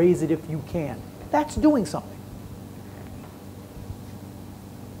try to raise it if you can. That's doing something.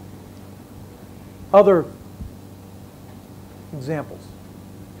 Other examples?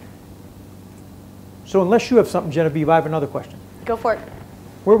 So unless you have something, Genevieve, I have another question. Go for it.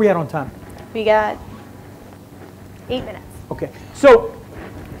 Where are we at on time? We got 8 minutes. Okay, so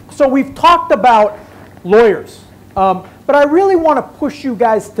we've talked about lawyers, but I really want to push you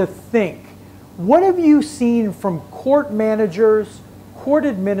guys to think. What have you seen from court managers, court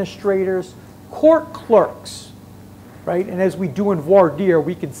administrators, court clerks, right? And as we do in voir dire,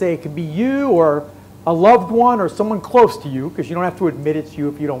 we can say it can be you or a loved one or someone close to you, because you don't have to admit it's you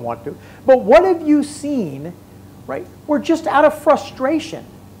if you don't want to. But what have you seen, right? We're just out of frustration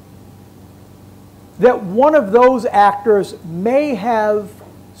that one of those actors may have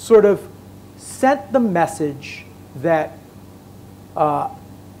sort of sent the message that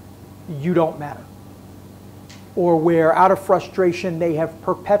you don't matter, or where out of frustration they have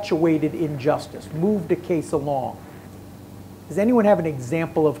perpetuated injustice, moved a case along. Does anyone have an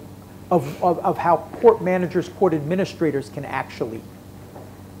example of how court managers, court administrators can actually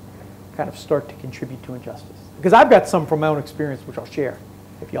kind of start to contribute to injustice? Because I've got some from my own experience, which I'll share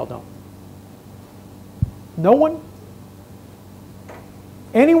if y'all don't. No one?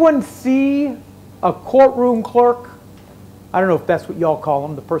 Anyone see a courtroom clerk? I don't know if that's what y'all call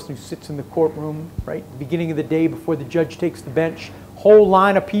them, the person who sits in the courtroom, right? Beginning of the day before the judge takes the bench, whole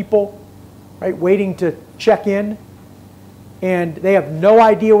line of people, right, waiting to check in, and they have no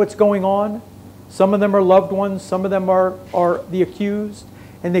idea what's going on. Some of them are loved ones, some of them are the accused,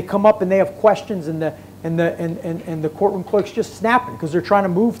 and they come up and they have questions, and the courtroom clerk's just snapping because they're trying to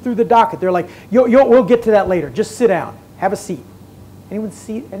move through the docket. They're like, we'll get to that later. Just sit down, have a seat.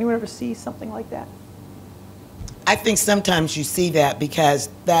 Anyone ever see something like that? I think sometimes you see that because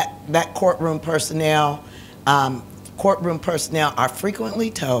that courtroom personnel are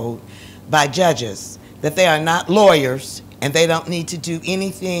frequently told by judges that they are not lawyers and they don't need to do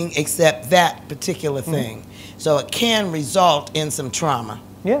anything except that particular thing. So it can result in some trauma.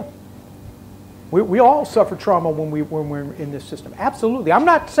 Yeah. We all suffer trauma when we're in this system. Absolutely. I'm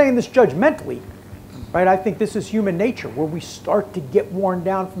not saying this judgmentally, right? I think this is human nature, where we start to get worn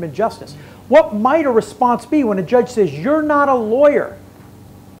down from injustice. What might a response be when a judge says, you're not a lawyer,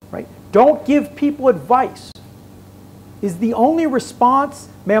 right? Don't give people advice. Is the only response,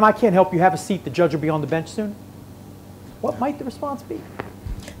 ma'am, I can't help you, have a seat, the judge will be on the bench soon? What might the response be?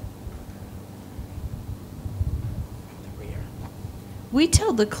 We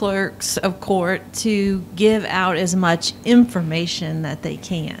tell the clerks of court to give out as much information that they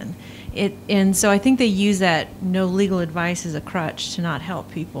can. And so I think they use that no legal advice as a crutch to not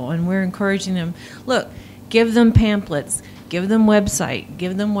help people. And we're encouraging them, look, give them pamphlets, give them website,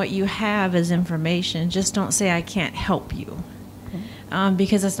 give them what you have as information. Just don't say I can't help you,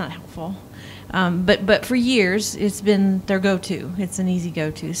 because that's not helpful. But for years, it's been their go-to. It's an easy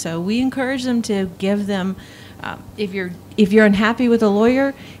go-to. So we encourage them to give them, if you're unhappy with a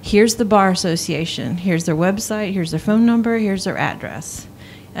lawyer, here's the Bar Association. Here's their website. Here's their phone number. Here's their address.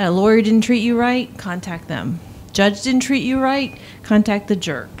 A lawyer didn't treat you right, contact them. Judge didn't treat you right, contact the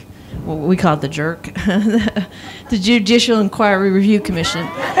jerk. Well, we call it the jerk. The Judicial Inquiry Review Commission.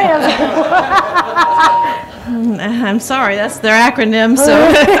 I'm sorry, that's their acronym, so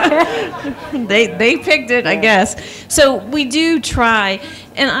they picked it, I guess. So we do try,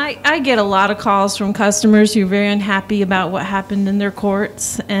 and I get a lot of calls from customers who are very unhappy about what happened in their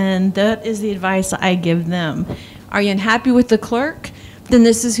courts, and that is the advice I give them. Are you unhappy with the clerk? Then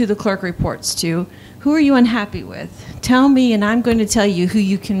this is who the clerk reports to. Who are you unhappy with? Tell me, and I'm going to tell you who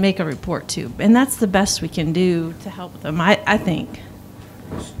you can make a report to. And that's the best we can do to help them, I think.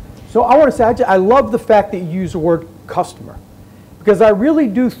 So I want to say, I love the fact that you use the word customer, because I really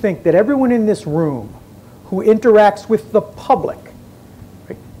do think that everyone in this room who interacts with the public,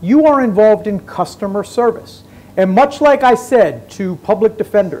 right, you are involved in customer service. And much like I said to public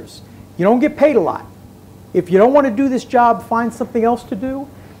defenders, you don't get paid a lot. If you don't want to do this job, find something else to do.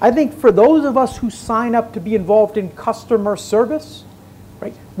 I think for those of us who sign up to be involved in customer service,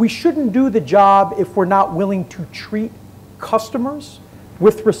 right, we shouldn't do the job if we're not willing to treat customers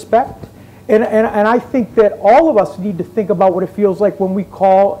with respect. And I think that all of us need to think about what it feels like when we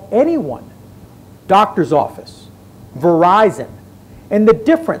call anyone, doctor's office, Verizon, and the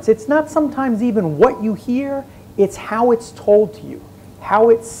difference. It's not sometimes even what you hear, it's how it's told to you, how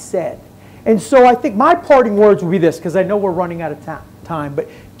it's said. And so I think my parting words will be this, because I know we're running out of time, but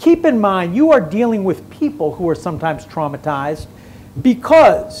keep in mind you are dealing with people who are sometimes traumatized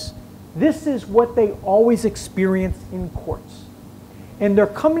because this is what they always experience in courts. And they're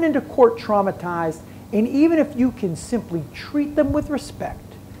coming into court traumatized, and even if you can simply treat them with respect,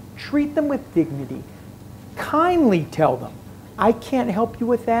 treat them with dignity, kindly tell them, I can't help you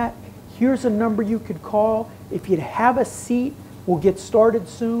with that, here's a number you could call, if you'd have a seat, we'll get started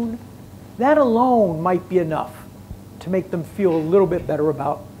soon. That alone might be enough to make them feel a little bit better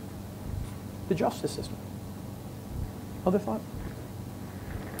about the justice system. Other thought?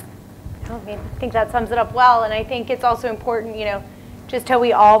 I think that sums it up well, and I think it's also important, just how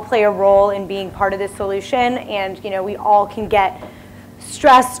we all play a role in being part of this solution, and we all can get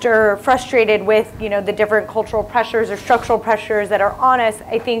stressed or frustrated with the different cultural pressures or structural pressures that are on us.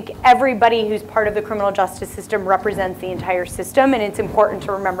 I think everybody who's part of the criminal justice system represents the entire system, and it's important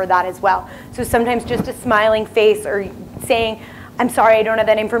to remember that as well. So sometimes just a smiling face or saying, I'm sorry, I don't have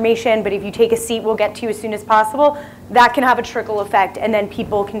that information, but if you take a seat, we'll get to you as soon as possible, that can have a trickle effect, and then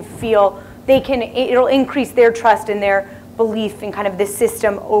people can feel it'll increase their trust and their belief in kind of the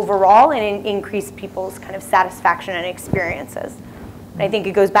system overall, and increase people's kind of satisfaction and experiences. And I think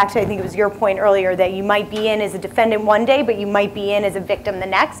it goes back to, I think it was your point earlier, that you might be in as a defendant one day, but you might be in as a victim the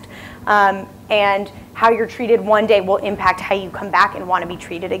next. And how you're treated one day will impact how you come back and want to be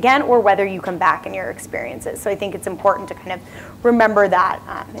treated again, or whether you come back in your experiences. So I think it's important to kind of remember that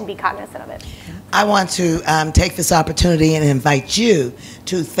and be cognizant of it. I want to take this opportunity and invite you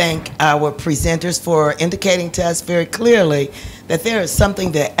to thank our presenters for indicating to us very clearly that there is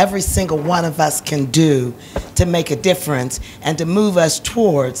something that every single one of us can do to make a difference and to move us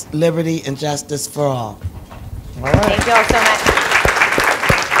towards liberty and justice for all. All right. Thank you all so much.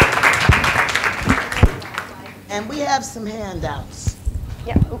 And we have some handouts.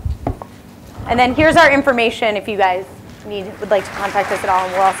 Yep. And then here's our information if you guys would like to contact us at all,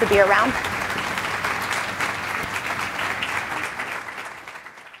 and we'll also be around.